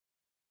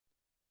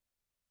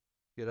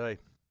G'day.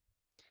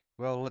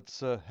 Well, let's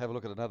have a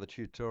look at another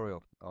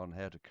tutorial on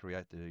how to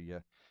create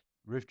the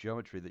roof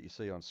geometry that you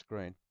see on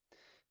screen.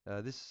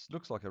 This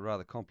looks like a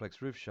rather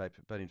complex roof shape,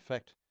 but in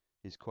fact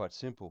is quite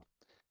simple.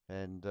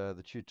 And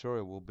the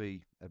tutorial will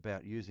be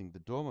about using the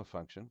dormer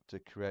function to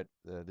create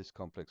this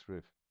complex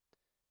roof.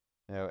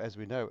 Now, as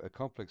we know, a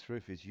complex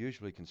roof is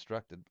usually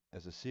constructed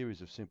as a series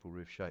of simple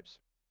roof shapes.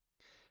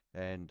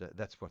 And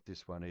that's what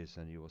this one is,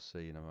 and you will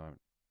see in a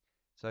moment.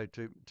 So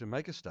to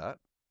make a start,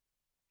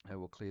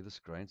 we'll clear the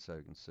screen so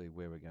you can see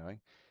where we're going.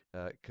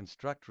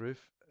 Construct roof,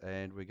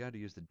 and we're going to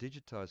use the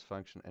digitize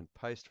function and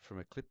paste from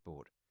a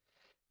clipboard.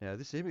 Now,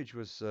 this image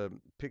was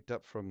picked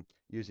up from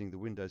using the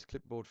Windows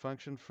clipboard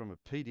function from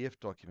a PDF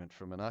document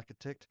from an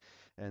architect,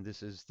 and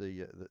this is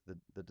the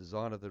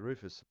design of the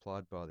roof is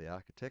supplied by the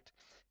architect,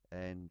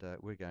 and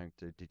we're going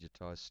to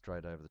digitize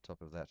straight over the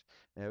top of that.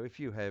 Now, if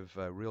you have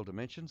real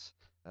dimensions,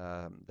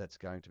 that's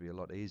going to be a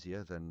lot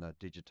easier than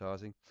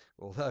digitizing,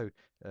 although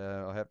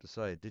I have to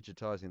say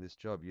digitizing this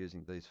job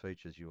using these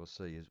features you will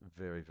see is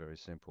very, very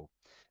simple.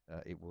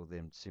 It will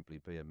then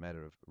simply be a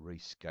matter of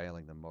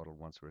rescaling the model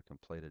once we're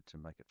completed to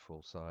make it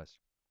full size.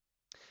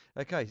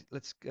 Okay,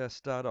 let's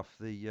start off.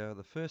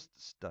 The first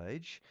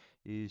stage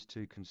is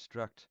to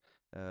construct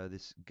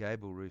this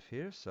gable roof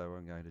here. So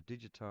I'm going to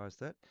digitize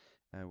that,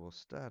 and we'll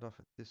start off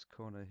at this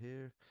corner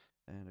here,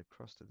 and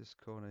across to this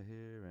corner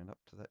here, and up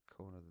to that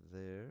corner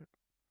there.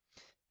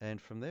 And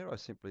from there, I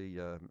simply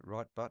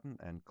right button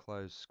and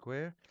close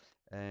square,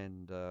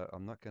 and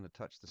I'm not going to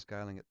touch the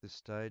scaling at this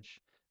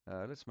stage.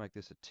 Let's make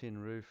this a tin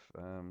roof.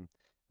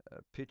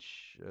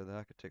 Pitch, the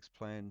architect's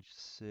plan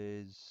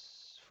says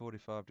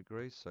 45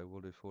 degrees, so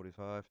we'll do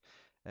 45.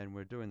 And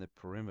we're doing the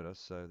perimeter,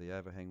 so the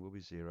overhang will be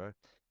 0,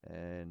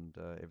 and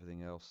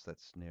everything else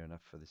that's near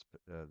enough for this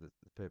the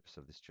purpose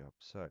of this job.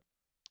 So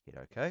hit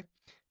OK.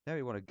 Now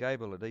we want a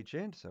gable at each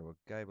end, so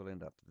a gable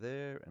end up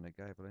there and a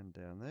gable end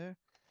down there.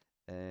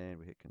 And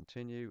we hit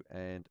continue,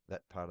 and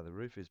that part of the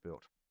roof is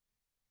built.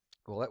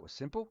 Well, that was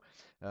simple.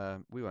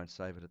 We won't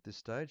save it at this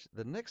stage.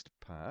 The next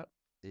part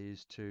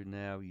is to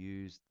now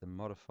use the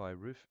modify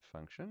roof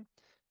function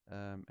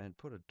and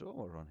put a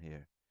dormer on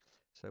here.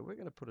 So we're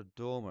going to put a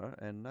dormer,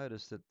 and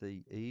notice that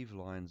the eave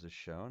lines are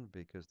shown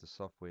because the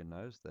software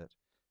knows that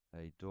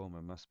a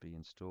dormer must be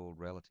installed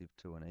relative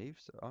to an eave.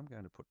 So I'm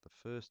going to put the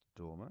first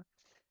dormer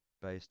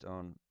based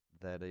on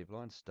that eave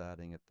line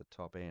starting at the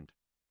top end.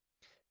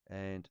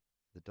 And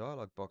the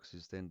dialog box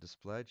is then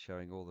displayed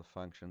showing all the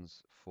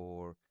functions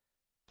for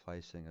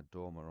placing a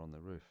dormer on the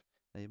roof.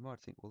 Now you might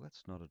think, well,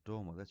 that's not a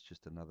dormer, that's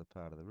just another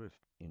part of the roof.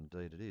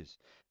 Indeed it is.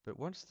 But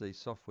once the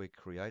software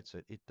creates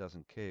it, it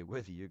doesn't care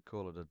whether you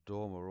call it a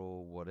dormer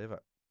or whatever.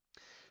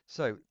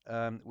 So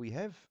we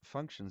have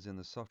functions in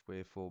the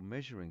software for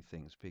measuring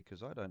things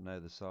because I don't know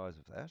the size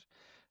of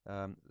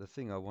that. The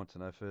thing I want to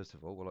know first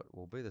of all, well, it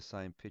will be the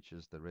same pitch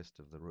as the rest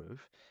of the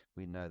roof.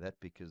 We know that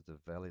because the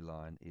valley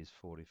line is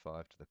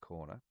 45 to the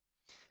corner.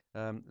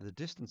 The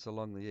distance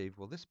along the eave,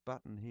 well, this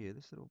button here,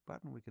 this little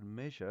button, we can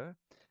measure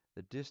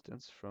the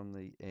distance from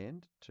the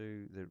end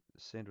to the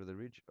center of the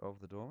ridge of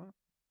the dormer.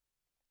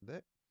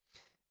 There.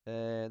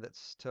 And that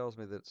tells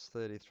me that it's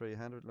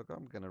 3,300. Look,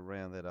 I'm going to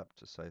round that up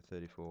to say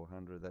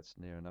 3,400. That's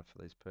near enough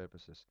for these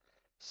purposes.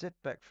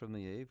 Setback from the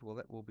eave, well,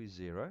 that will be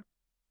 0.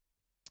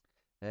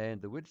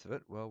 And the width of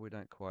it, well, we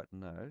don't quite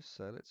know.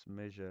 So let's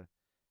measure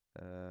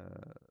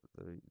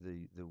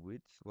the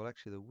width. Well,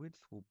 actually, the width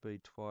will be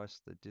twice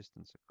the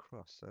distance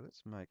across. So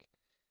let's make,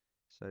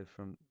 so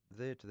from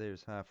there to there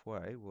is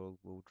halfway.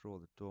 We'll draw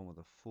the dormer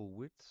the full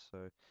width.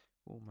 So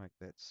we'll make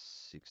that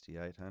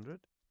 6,800.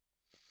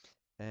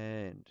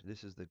 And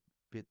this is the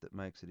bit that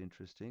makes it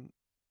interesting.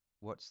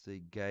 What's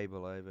the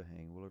gable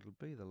overhang? Well, it'll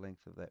be the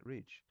length of that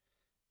ridge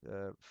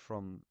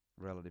from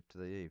relative to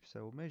the eave.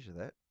 So we'll measure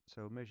that.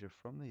 So we'll measure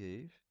from the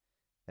eave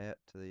out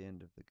to the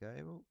end of the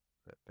gable,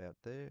 about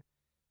there.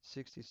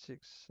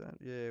 66,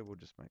 yeah, we'll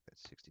just make that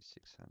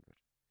 6,600.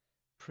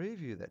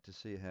 Preview that to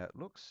see how it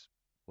looks.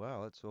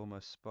 Wow, that's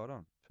almost spot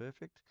on.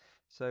 Perfect.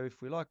 So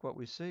if we like what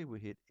we see, we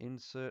hit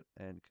insert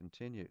and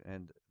continue.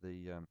 And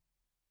the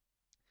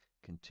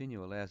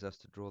continue allows us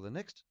to draw the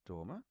next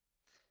dormer.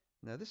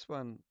 Now this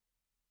one,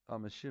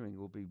 I'm assuming,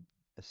 will be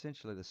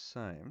essentially the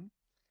same,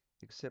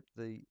 except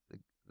the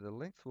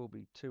length will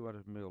be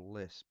 200 mil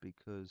less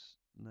because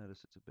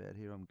notice it's about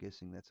here. I'm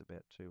guessing that's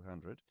about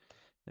 200.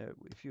 Now,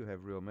 if you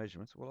have real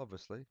measurements, well,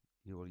 obviously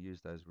you will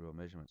use those real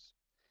measurements.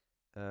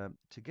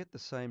 To get the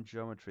same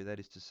geometry, that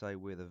is to say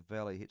where the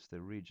valley hits the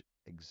ridge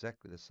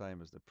exactly the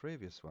same as the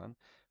previous one,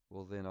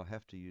 well then I'll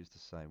have to use the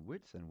same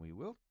width, and we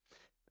will.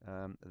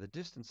 The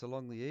distance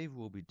along the eave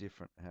will be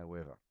different,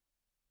 however.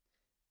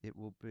 It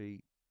will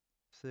be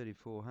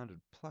 3,400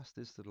 plus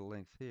this little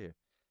length here.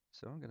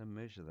 So I'm going to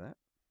measure that.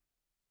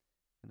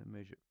 I'm going to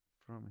measure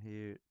from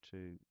here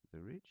to the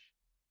ridge.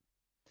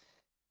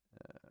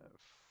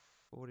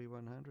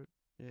 4,100.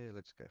 Yeah,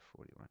 let's go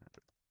 4,100.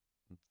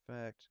 In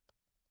fact,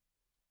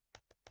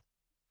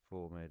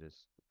 4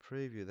 meters.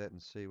 Preview that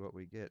and see what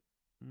we get.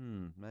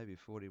 Maybe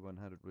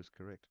 4,100 was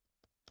correct.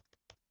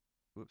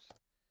 Whoops.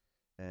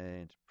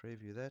 And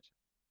preview that.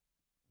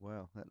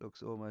 Wow, that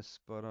looks almost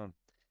spot on.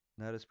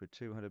 Notice we're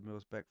 200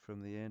 mils back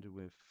from the end and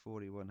we're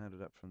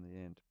 4100 up from the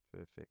end.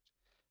 Perfect.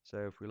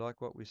 So if we like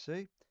what we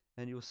see,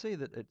 and you'll see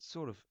that it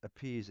sort of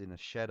appears in a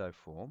shadow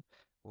form,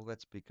 well,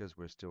 that's because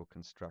we're still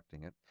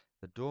constructing it.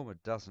 The dormer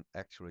doesn't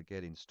actually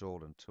get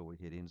installed until we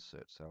hit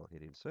insert. So I'll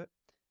hit insert,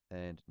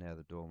 and now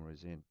the dormer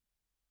is in.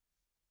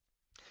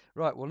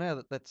 Right, well, now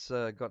that that's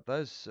got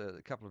those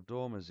couple of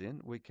dormers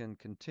in, we can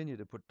continue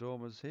to put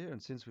dormers here,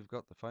 and since we've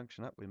got the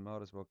function up, we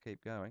might as well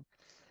keep going.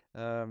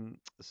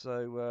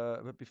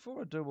 But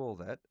before I do all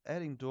that,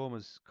 adding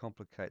dormers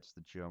complicates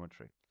the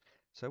geometry.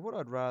 So what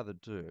I'd rather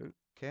do,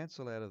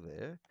 cancel out of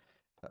there.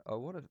 I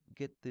want to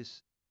get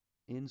this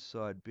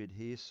inside bit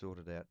here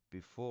sorted out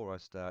before I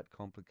start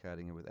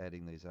complicating it with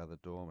adding these other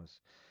dormers.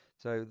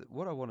 So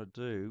what I want to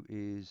do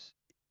is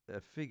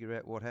figure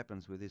out what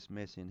happens with this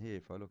mess in here.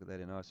 If I look at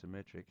that in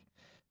isometric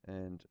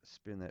and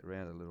spin that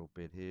round a little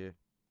bit here,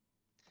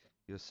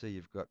 you'll see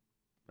you've got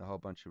a whole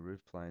bunch of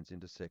roof planes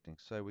intersecting.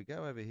 So we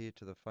go over here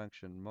to the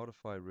function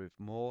modify roof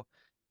more,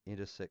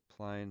 intersect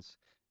planes,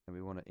 and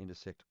we want to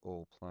intersect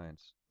all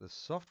planes. The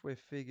software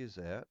figures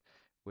out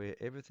where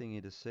everything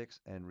intersects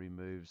and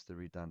removes the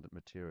redundant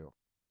material.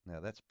 Now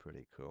that's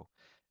pretty cool.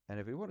 And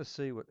if we want to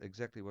see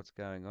exactly what's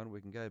going on, we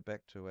can go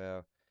back to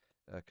our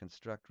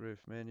construct roof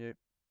menu,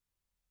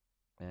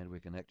 and we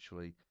can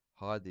actually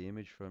hide the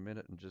image for a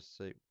minute and just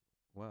see,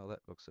 wow, that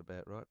looks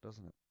about right,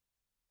 doesn't it?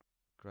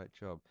 Great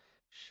job.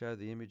 Show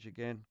the image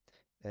again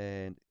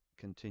and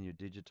continue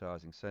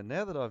digitizing. So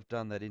now that I've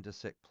done that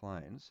intersect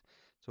planes,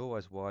 it's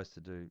always wise to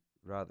do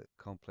rather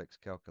complex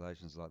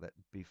calculations like that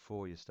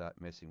before you start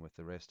messing with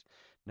the rest.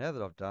 Now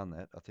that I've done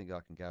that, I think I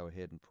can go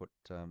ahead and put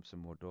some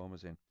more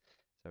dormers in.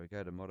 So we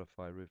go to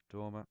modify roof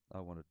dormer. I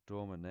want a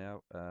dormer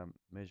now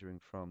measuring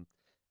from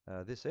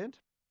this end,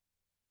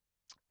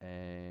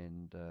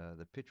 and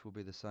the pitch will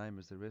be the same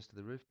as the rest of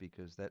the roof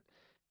because that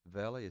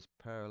valley is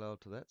parallel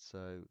to that,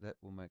 so that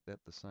will make that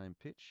the same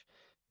pitch.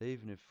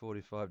 Even if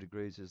 45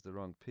 degrees is the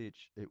wrong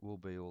pitch, it will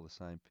be all the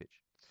same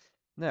pitch.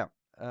 Now,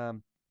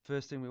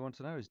 first thing we want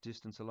to know is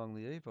distance along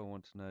the eave. I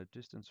want to know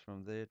distance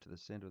from there to the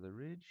center of the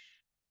ridge,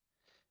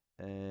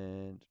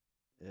 and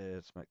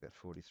let's make that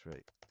 43.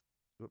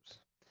 Oops.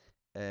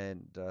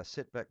 And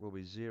setback will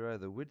be 0.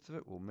 The width of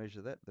it, we'll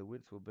measure that. The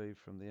width will be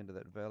from the end of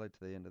that valley to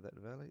the end of that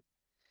valley.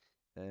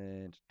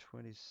 And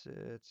 20,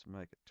 let's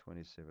make it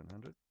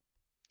 2700.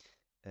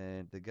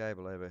 And the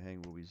gable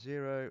overhang will be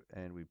 0,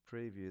 and we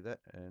preview that,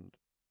 and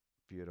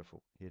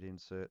beautiful. Hit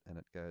insert and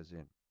it goes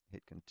in.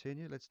 Hit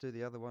continue. Let's do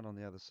the other one on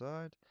the other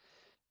side,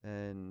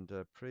 and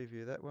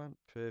preview that one.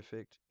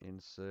 Perfect.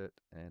 Insert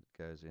and it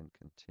goes in.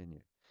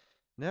 Continue.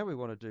 Now we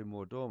want to do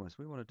more dormers.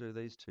 We want to do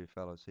these two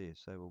fellows here.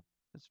 So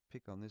let's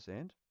pick on this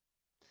end,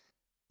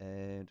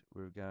 and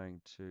we're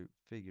going to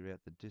figure out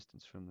the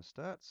distance from the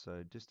start.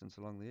 So distance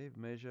along the eave,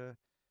 measure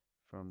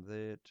from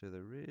there to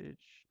the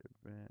ridge,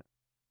 about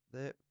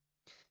there.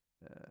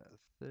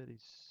 30,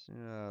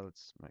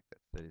 let's make that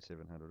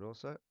 3700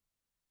 also.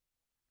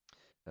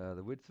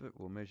 The width of it,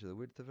 we'll measure the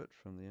width of it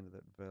from the end of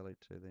that valley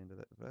to the end of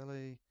that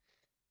valley.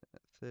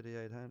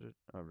 3800,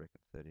 I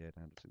reckon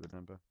 3800 is a good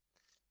number.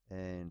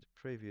 And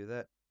preview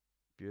that.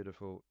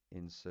 Beautiful.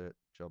 Insert.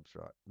 Job's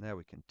right. Now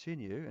we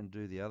continue and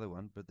do the other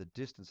one, but the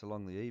distance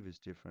along the eave is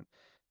different.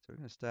 So we're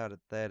going to start at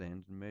that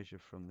end and measure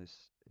from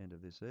this end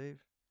of this eave.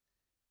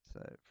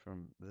 So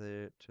from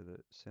there to the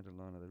center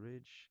line of the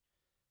ridge,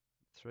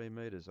 3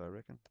 meters, I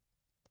reckon.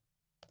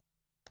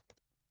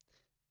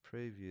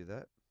 Preview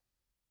that.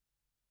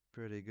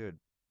 Pretty good.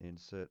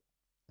 Insert,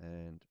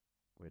 and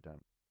we're done.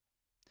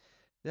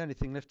 The only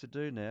thing left to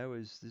do now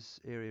is this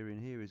area in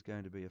here is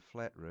going to be a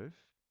flat roof.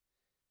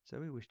 So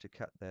we wish to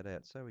cut that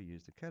out. So we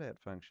use the cutout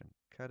function.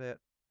 Cutout,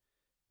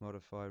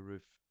 modify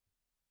roof.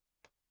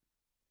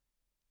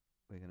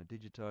 We're going to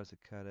digitize the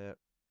cutout.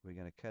 We're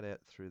going to cut out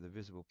through the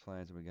visible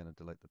planes, and we're going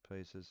to delete the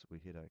pieces. We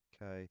hit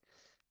OK.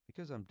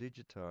 Because I'm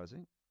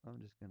digitizing, I'm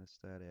just going to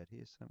start out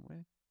here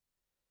somewhere.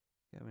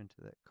 Go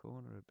into that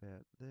corner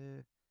about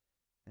there,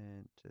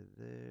 and to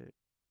there,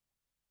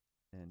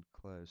 and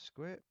close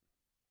square.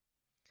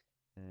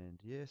 And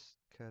yes,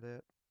 cut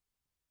out.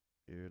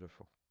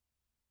 Beautiful.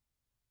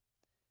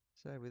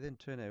 So we then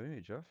turn our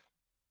image off,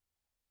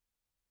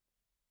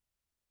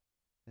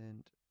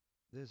 and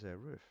there's our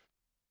roof.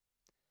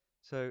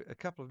 So a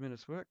couple of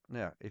minutes work.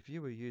 Now, if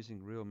you were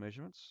using real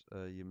measurements,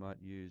 you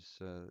might use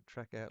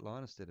track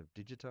outline instead of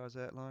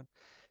digitize outline.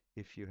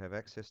 If you have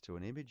access to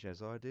an image,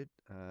 as I did,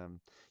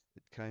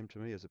 it came to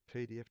me as a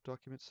PDF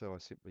document, so I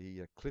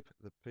simply clip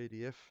the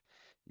PDF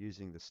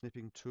using the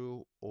snipping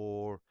tool,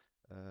 or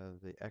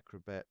the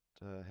Acrobat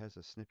has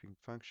a snipping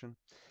function.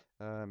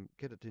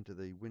 Get it into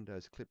the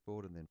Windows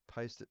clipboard and then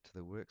paste it to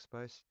the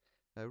workspace.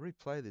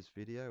 Replay this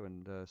video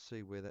and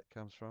see where that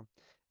comes from.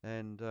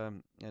 And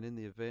in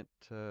the event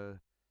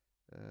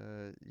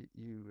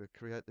you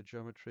create the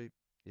geometry,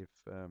 if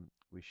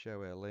we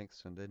show our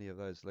lengths and any of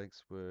those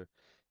lengths were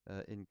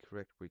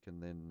incorrect, we can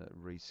then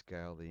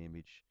rescale the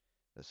image,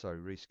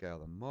 rescale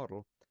the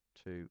model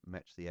to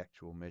match the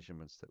actual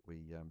measurements that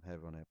we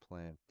have on our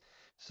plan.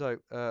 So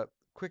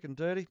quick and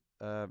dirty,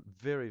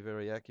 very,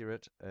 very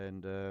accurate,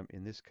 and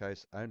in this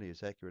case, only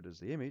as accurate as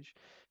the image,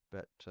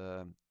 but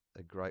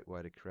a great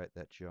way to create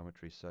that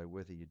geometry. So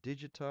whether you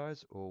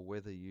digitize or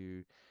whether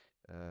you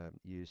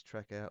use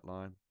track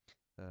outline,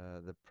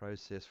 the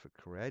process for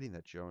creating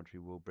that geometry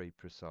will be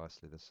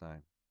precisely the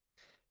same.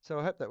 So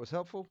I hope that was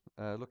helpful.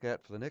 Look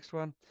out for the next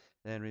one.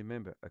 And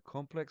remember, a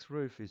complex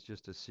roof is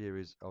just a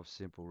series of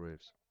simple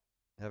roofs.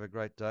 Have a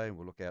great day, and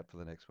we'll look out for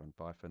the next one.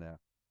 Bye for now.